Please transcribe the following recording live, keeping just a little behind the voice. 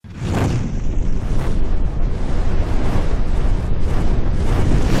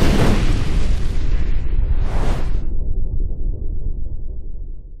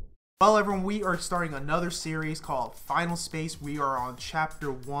everyone, we are starting another series called Final Space. We are on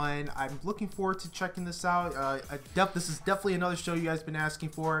chapter 1. I'm looking forward to checking this out. This is definitely another show you guys have been asking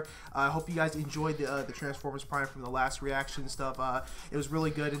for. I hope you guys enjoyed the Transformers Prime from the last reaction and stuff. It was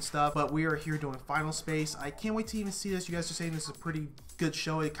really good and stuff, but we are here doing Final Space. I can't wait to even see this. You guys are saying this is a pretty good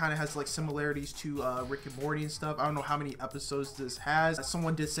show. It kind of has like similarities to Rick and Morty and stuff. I don't know how many episodes this has.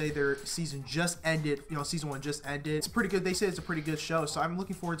 Someone did say their season just ended. You know, season 1 just ended. It's pretty good. They say it's a pretty good show, so I'm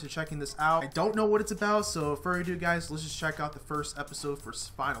looking forward to checking this out. I don't know what it's about, so further ado, guys, let's just check out the first episode for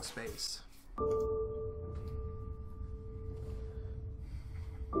Final Space.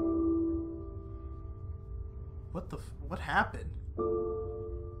 What happened?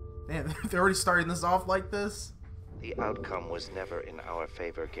 Man, they're already starting this off like this? The outcome was never in our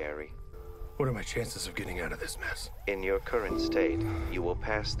favor, Gary. What are my chances of getting out of this mess? In your current state, you will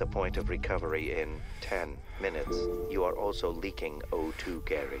pass the point of recovery in 10 minutes. You are also leaking O2,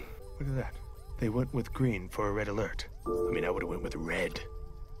 Gary. Look at that. They went with green for a red alert. I mean, I would have went with red.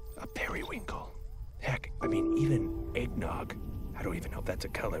 A periwinkle. Heck, I mean, even eggnog. I don't even know if that's a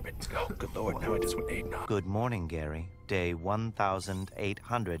color, but oh, good lord, now I just went eggnog. Good morning, Gary. Day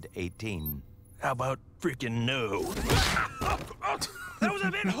 1818. How about freaking no? That was a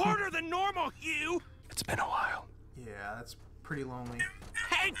bit harder than normal, Hugh! It's been a while. Yeah, that's pretty lonely.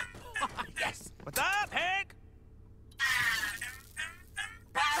 Hank! Yes! What's up, Hank?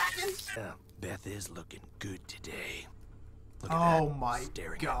 Beth is looking good today. Look at Oh that, my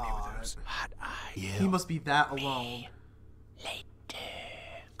staring at me with god. those hot eyes. He must be that alone. Later.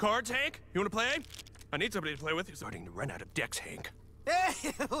 Cards, Hank? You want to play? I need somebody to play with. You're starting to run out of decks, Hank. Hey,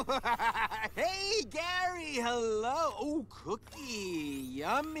 hey, Gary, hello. Oh, cookie,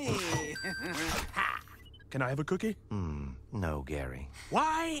 yummy. Can I have a cookie? No, Gary.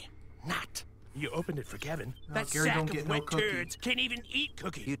 Why not? You opened it for Kevin. No, That Gary sack don't of get no wet cookie. turds can't even eat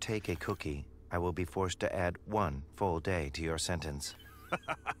cookies. You take a cookie. I will be forced to add 1 full day to your sentence.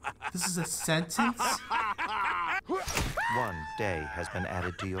 This is a sentence? 1 day has been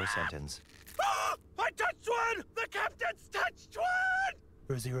added to your sentence. I touched one! The captain's touched one!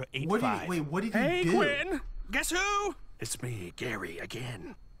 085. What did he Hey, do? Gwen! Guess who? It's me, Gary,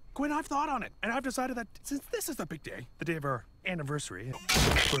 again. Gwen, I've thought on it, and I've decided that since this is the big day, the day of our anniversary,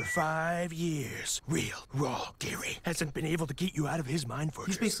 for 5 years, real, raw Gary hasn't been able to get you out of his mind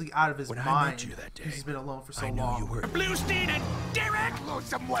fortress. He's basically out of his When mind. I met you that day, He's been alone for so I know long. you were. Bluestein and Derek! Lose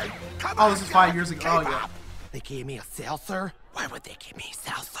some weight. Come Oh, on, this is 5 years ago. Oh, yeah. They gave me a seltzer. Why would they give me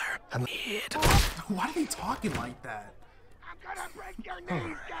seltzer? I'm it. Why are they talking like that? I'm gonna break your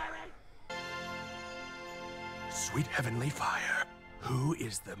knees, Gary. Sweet heavenly fire. Who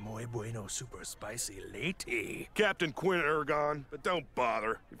is the muy bueno super spicy lady? Captain Quinn Ergon, but don't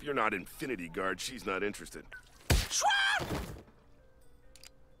bother. If you're not Infinity Guard, she's not interested.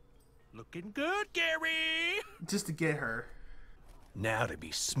 Looking good, Gary. Just to get her. Now to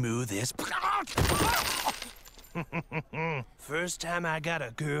be smooth as... First time I got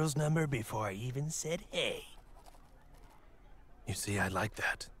a girl's number before I even said hey. You see, I like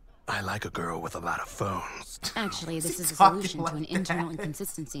that. I like a girl with a lot of phones. Actually, this is a talking solution to an like internal that?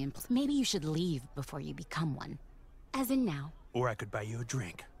 inconsistency, and maybe you should leave before you become one. As in now. Or I could buy you a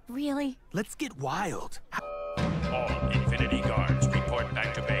drink. Really? Let's get wild. All Infinity Guards report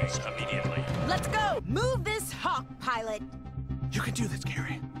back to base immediately. Let's go! Move this hawk, pilot! You can do this,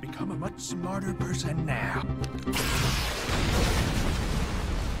 Gary. Become a much smarter person now.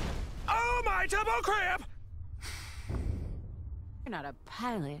 Oh, my double cramp! You're not a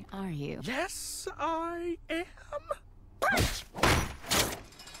pilot, are you? Yes, I am.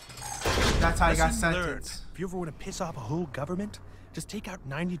 That's how he got Lesson learned. sentenced. If you ever want to piss off a whole government, just take out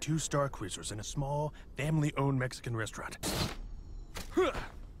 92 Star Cruisers in a small, family-owned Mexican restaurant.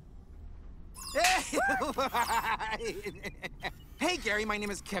 Hey, Gary, my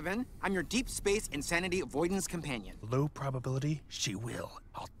name is Kevin. I'm your deep space insanity avoidance companion. Low probability, she will.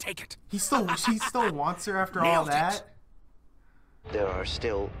 I'll take it. She still wants her after all Nailed it. that? There are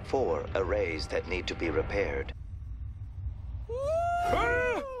still 4 arrays that need to be repaired.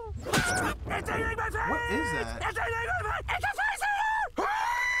 Ah! What is that?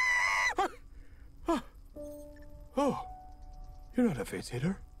 Oh, you're not a face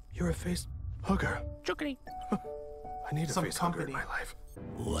hitter. You're a face hugger. Chukri. I need a Some face hugger in company. my life.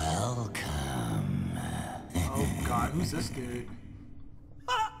 Welcome. Oh god, who's this dude?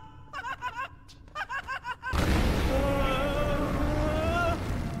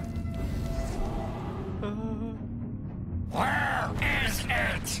 Where is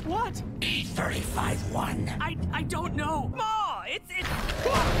it? What? E35-1. I don't know. Ma, it's...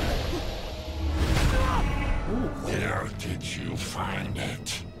 Where did you find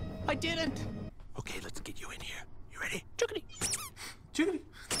it? I didn't. Okay, let's get you in here. You ready? Chickadee. Chickadee.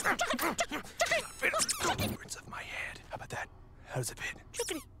 Words of my head. How about that? How does it fit?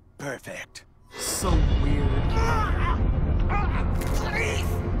 Chickadee. Perfect. So weird.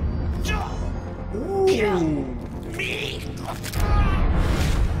 Ooh. Me.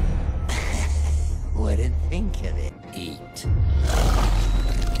 Wouldn't think of it. Eat.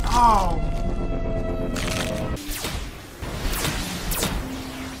 Oh.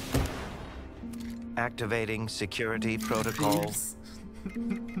 Activating security protocols.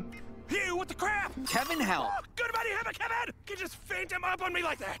 You, what the crap? Kevin, help. Oh, good buddy, have a Kevin! You just faint him up on me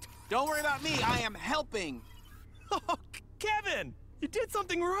like that. Don't worry about me. I am helping. Oh, Kevin, you did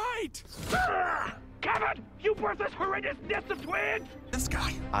something right. Kevin, you birthed this horrendous nest of twins. This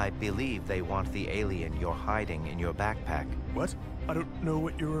guy. I believe they want the alien you're hiding in your backpack. What? I don't know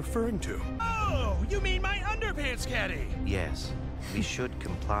what you're referring to. Oh, you mean my underpants caddy? Yes, we should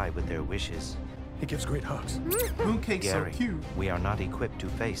comply with their wishes. He gives great hugs. Mooncake's so Gary, cute. we are not equipped to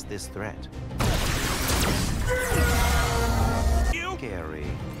face this threat. You Gary.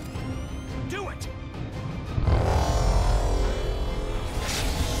 do it.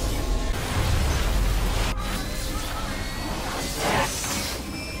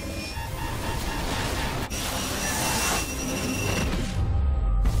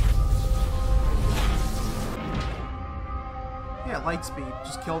 Yeah, light speed.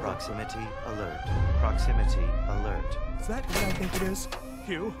 Just killed him. Proximity alert. Proximity alert. Is that what I think it is?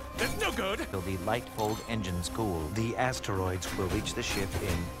 Hugh, that's no good. Will the Lightfold engines cool? The asteroids will reach the ship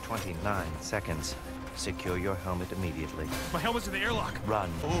in 29 seconds. Secure your helmet immediately. My helmet's in the airlock. Run.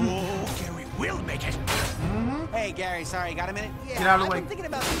 Oh, Gary will make it. Hey, Gary, sorry, got a minute? Yeah, Get out of the I've way. been thinking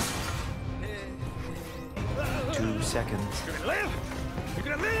about this. 2 seconds. You're gonna live. You're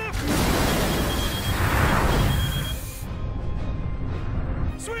gonna live.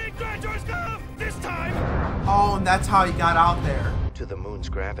 Sweet Grand Doors Glove! This time! Oh, and that's how he got out there. To the moon's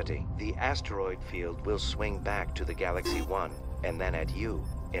gravity, the asteroid field will swing back to the Galaxy 1, and then at you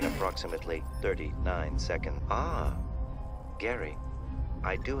in approximately 39 seconds. Ah, Gary,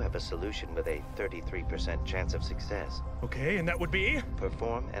 I do have a solution with a 33% chance of success. Okay, and that would be?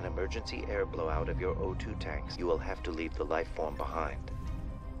 Perform an emergency air blowout of your O2 tanks. You will have to leave the life form behind.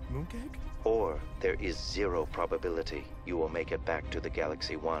 Mooncake? Or there is 0 probability you will make it back to the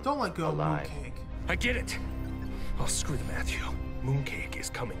Galaxy 1 Don't let go of alive. Mooncake. I get it. Oh, screw the Matthew. Mooncake is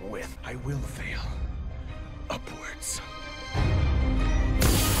coming with. I will fail. Upwards.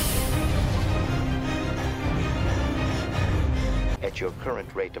 At your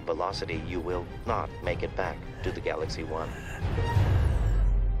current rate of velocity, you will not make it back to the Galaxy 1.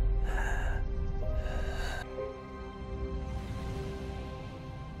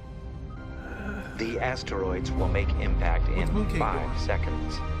 The asteroids will make impact What's in Mooncake 5 doing?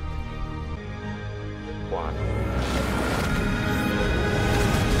 seconds. 1.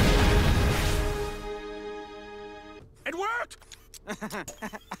 It worked!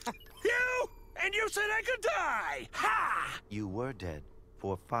 You! And you said I could die! Ha! You were dead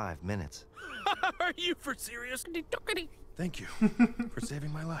for 5 minutes. Are you for serious? Thank you for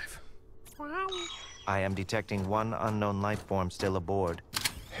saving my life. I am detecting one unknown life form still aboard.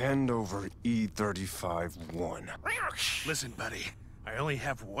 Hand over E35-1. Listen, buddy. I only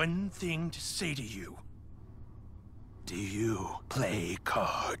have one thing to say to you. Do you play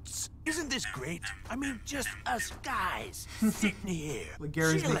cards? Isn't this great? I mean, just us guys sitting here, Like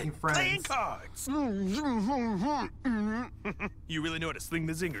Gary's chilling, making friends. playing cards. You really know how to sling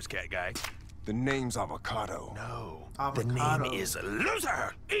the zingers, cat guy. The name's Avocado. No, Avocado. the name is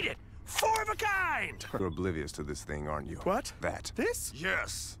Loser. Eat it. 4 of a kind. You're oblivious to this thing, aren't you? What? That. This?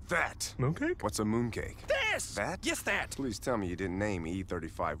 Yes, that. Mooncake? What's a mooncake? This. That? Yes, that. Please tell me you didn't name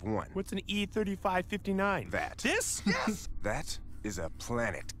E35-1. What's an E3559? That. This? Yes. That is a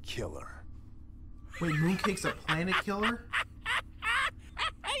planet killer. Wait, Mooncake's a planet killer?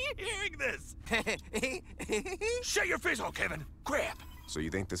 Are you hearing this? Shut your face hole, Kevin. Crap. So you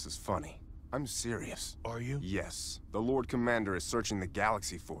think this is funny? I'm serious. Are you? Yes. The Lord Commander is searching the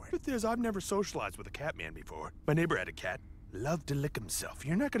galaxy for it. Truth is, I've never socialized with a cat man before. My neighbor had a cat. Loved to lick himself.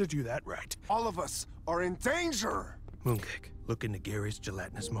 You're not gonna do that right. All of us are in danger! Mooncake, look into Gary's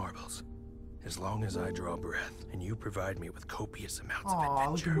gelatinous marbles. As long as I draw breath and you provide me with copious amounts Aw,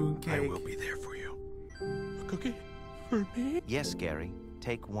 of look at adventure, I Mooncake. will be there for you. A cookie? For me? Yes, Gary.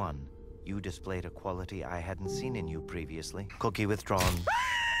 Take 1. You displayed a quality I hadn't seen in you previously. Cookie withdrawn.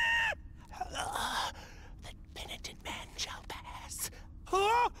 The penitent man shall pass.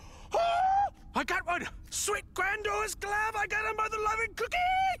 I got one! Sweet Grandore's glove! I got him by the loving cookie!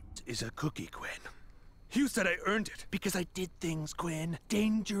 Is a cookie, Gwen. You said I earned it because I did things, Gwen.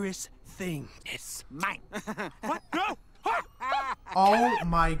 Dangerous things. It's mine. What? No! Ah! Oh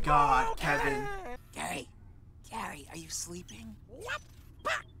my God, Kevin. Gary, are you sleeping?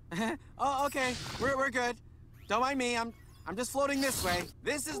 Oh, okay. We're good. Don't mind me. I'm just floating this way.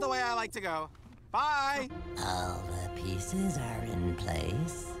 This is the way I like to go. Bye. All the pieces are in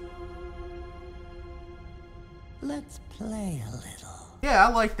place. Let's play a little. Yeah,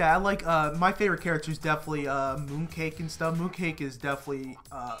 I like that. I like my favorite character is definitely Mooncake and stuff. Mooncake is definitely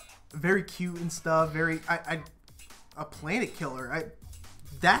very cute and stuff. Very a planet killer.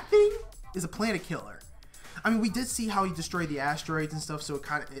 That thing is a planet killer. I mean, we did see how he destroyed the asteroids and stuff, so it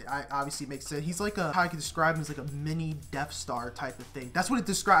obviously makes sense. He's like how I can describe him as like a mini Death Star type of thing. That's what it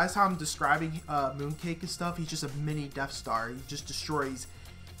describes. That's how I'm describing Mooncake and stuff. He's just a mini Death Star. He just destroys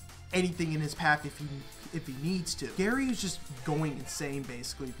anything in his path if he needs to. Gary is just going insane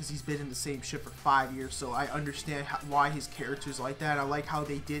basically because he's been in the same ship for 5 years, so I understand why his character's like that. I like how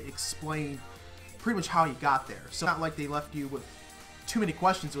they did explain pretty much how he got there. So not like they left you with too many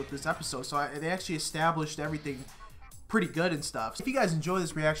questions with this episode, so they actually established everything pretty good and stuff. So if you guys enjoy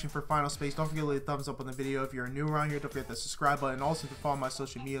this reaction for Final Space, don't forget to leave a thumbs up on the video. If you're new around here, don't forget the subscribe button. Also to follow my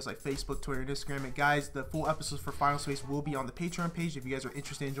social medias like Facebook, Twitter, and Instagram. And guys, the full episodes for Final Space will be on the Patreon page. If you guys are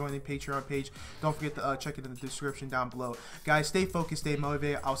interested in joining the Patreon page, don't forget to check it in the description down below. Guys, stay focused, stay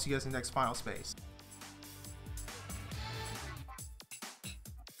motivated. I'll see you guys in the next Final Space.